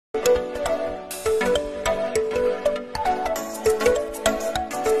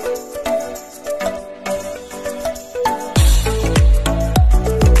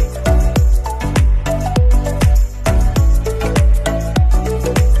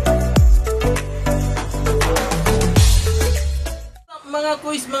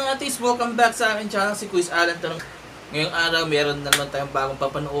Quiz mga atis, welcome back sa akin channel, si Quiz Alan Tanong. Ngayong araw, meron na naman tayong bagong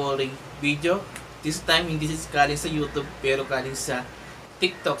papanooring video. This time, hindi galing sa YouTube, pero galing sa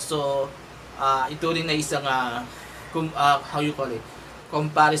TikTok. So, ito rin na isang, how you call it,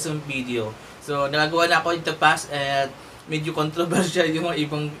 comparison video. So, nagagawa na ako in the past at medyo controversial yung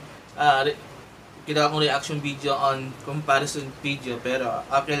mga ibang ginawa kong reaction video on comparison video. Pero,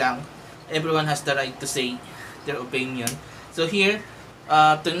 okay lang. Everyone has the right to say their opinion. So here,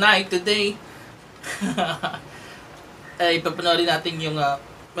 today, ay papanoorin natin yung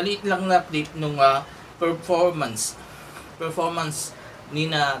maliit lang na clip nung performance ni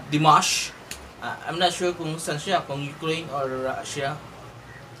na Dimash. I'm not sure kung saan siya, kung Ukraine or Russia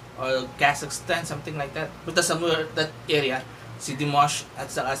or Kazakhstan, something like that. But somewhere that area, si Dimash at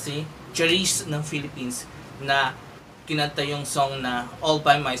saka si Charice ng Philippines na kinanta yung song na All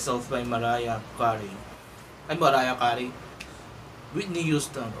By Myself by Mariah Carey. Whitney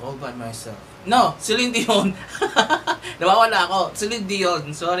Houston, All By Myself. No, Celine Dion. Nawawala ako. Celine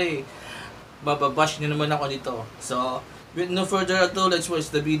Dion, sorry. Bababash nyo naman ako dito. So, with no further ado, let's watch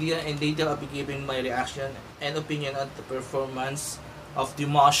the video and later I'll be giving my reaction and opinion on the performance of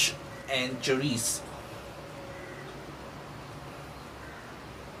Dimash and Charice.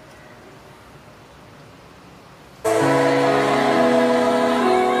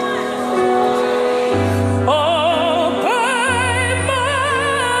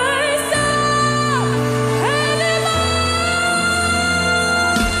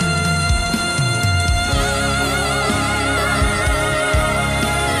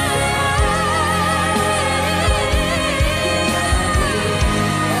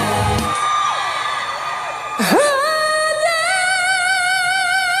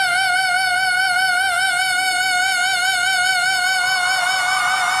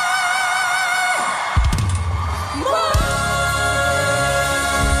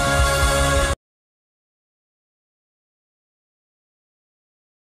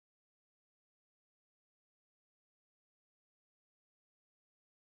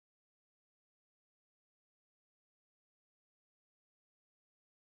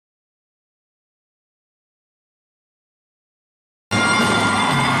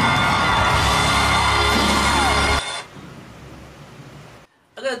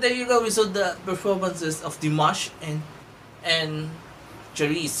 Okay, there you go. We saw the performances of Dimash and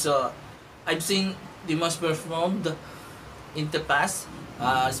Charice. So I've seen Dimash performed in the past,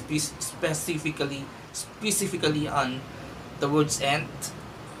 specifically on the world's end,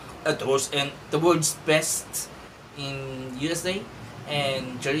 the world's best in USA,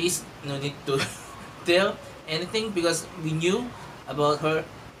 and Charice, no need to tell anything because we knew about her.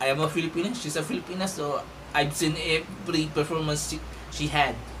 I am a Filipina, she's a Filipina, so I've seen every performance she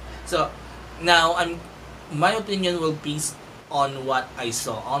had. So now my opinion will be on what I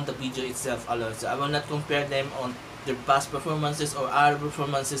saw on the video itself alone. So I will not compare them on their past performances or other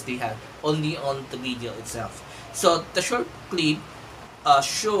performances they had, only on the video itself. So the short clip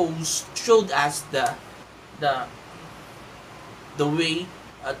showed us the way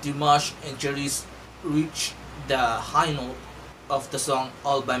Dimash and Charice reached the high note of the song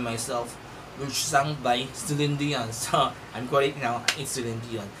All By Myself, which sung by Celine Dion. So I'm correct now, it's Celine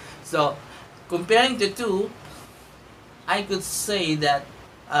Dion. So comparing the two, I could say that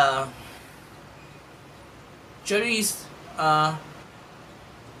Charice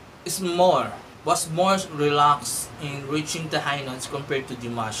was more relaxed in reaching the high notes compared to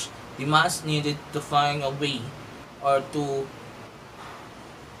Dimash. Dimash needed to find a way or to,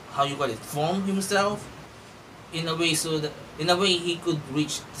 how you call it, form himself in a way so that he could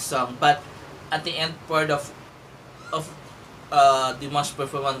reach the song. But at the end part of Dimash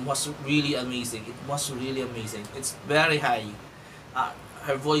performance was really amazing. It was really amazing. It's very high.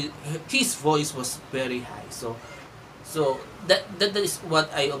 His voice was very high. So that is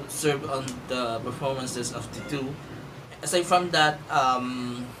what I observed on the performances of the two. Aside from that,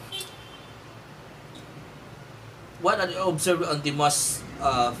 what I observed on Dimash's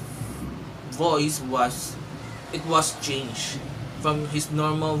voice was, it was changed from his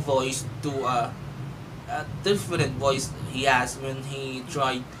normal voice to a different voice he has when he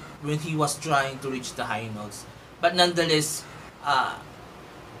was trying to reach the high notes. But nonetheless,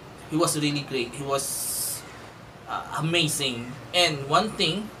 he was really great. He was amazing. And one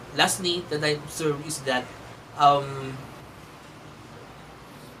thing, lastly, that I observed is that how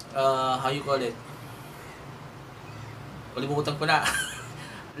you call it? Kalimutan ko na.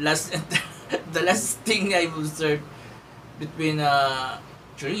 The last thing I observed between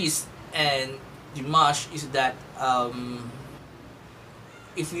Charice and Dimash is that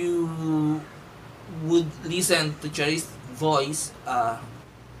if you would listen to Charice's voice,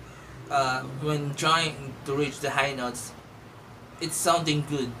 when trying to reach the high notes, it's sounding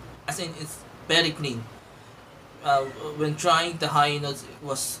good. As in, it's very clean. When trying the high notes, it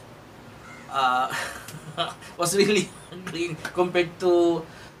uh, was really clean compared to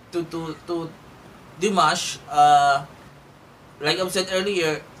Dimash. Like I said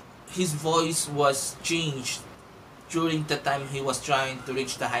earlier, his voice was changed during the time he was trying to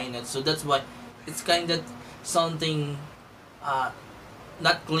reach the high notes. So that's why it's kind of something uh,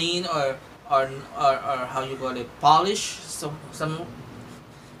 not clean or how you call it, polish. Some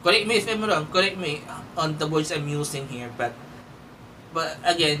correct me if I'm wrong. Correct me on the words I'm using here. But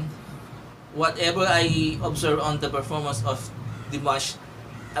again, whatever I observe on the performance of Dimash,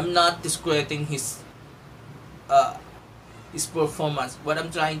 I'm not discrediting uh, his performance. What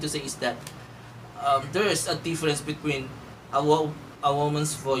I'm trying to say is that there is a difference between a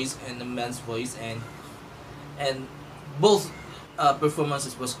woman's voice and a man's voice, and both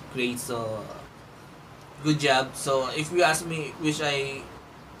performances was great. So good job. So if you ask me which I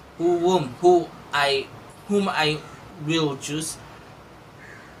whom I will choose,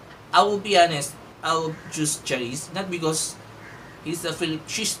 I will be honest. I will choose Charice, not because she's a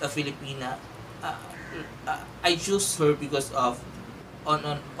Filipina. Uh, I choose her because of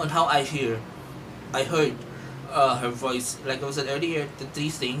on how I heard her voice. Like I said earlier, the three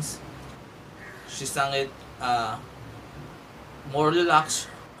things she sang it more relaxed.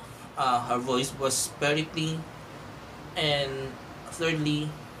 Her voice was very clean, and thirdly,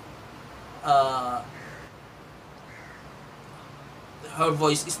 uh, her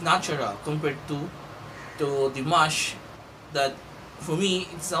voice is natural compared to Dimash. That for me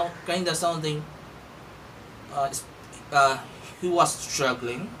it's kind of sounding uh, he was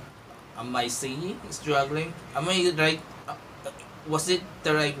struggling. Am I saying struggling? Am I right? Was it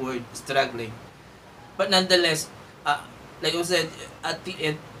the right word? Struggling. But nonetheless, like I said, at the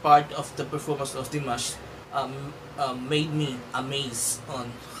end part of the performance of Dimash, made me amazed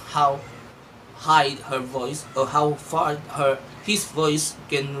on how high her voice or how far his voice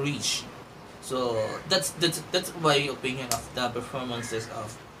can reach. So that's my opinion of the performances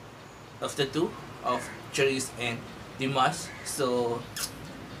of the two, of Charice and Dimash. So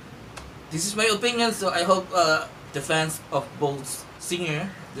this is my opinion. So I hope the fans of both singer,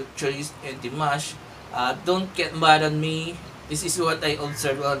 the Charice and Dimash, don't get mad on me. This is what I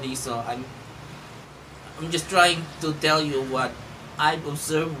observed only. So I'm just trying to tell you what I've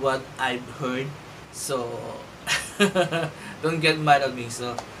observed, what I've heard. So don't get mad at me.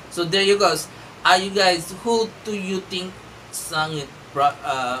 So there you go. Are you guys, who do you think sang it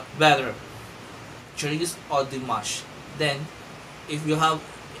better, Charice or Dimash? Then if you have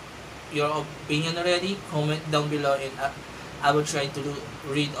your opinion already, comment down below, and I will try to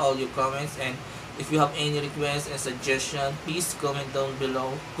read all your comments. And if you have any requests and suggestion, please comment down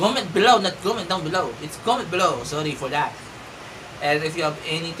below. Comment below, not comment down below. It's comment below. Sorry for that. And if you have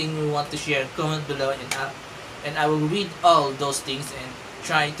anything you want to share, comment below, and I will read all those things and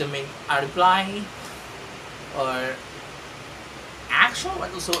try to make a reply or action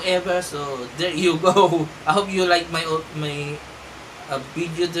whatsoever. So there you go. I hope you like my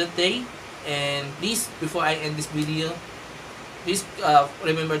video today. And please, before I end this video, please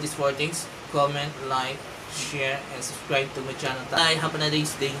remember these four things: comment, like, share, and subscribe to my channel. Bye. Have a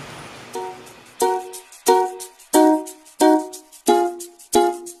nice day.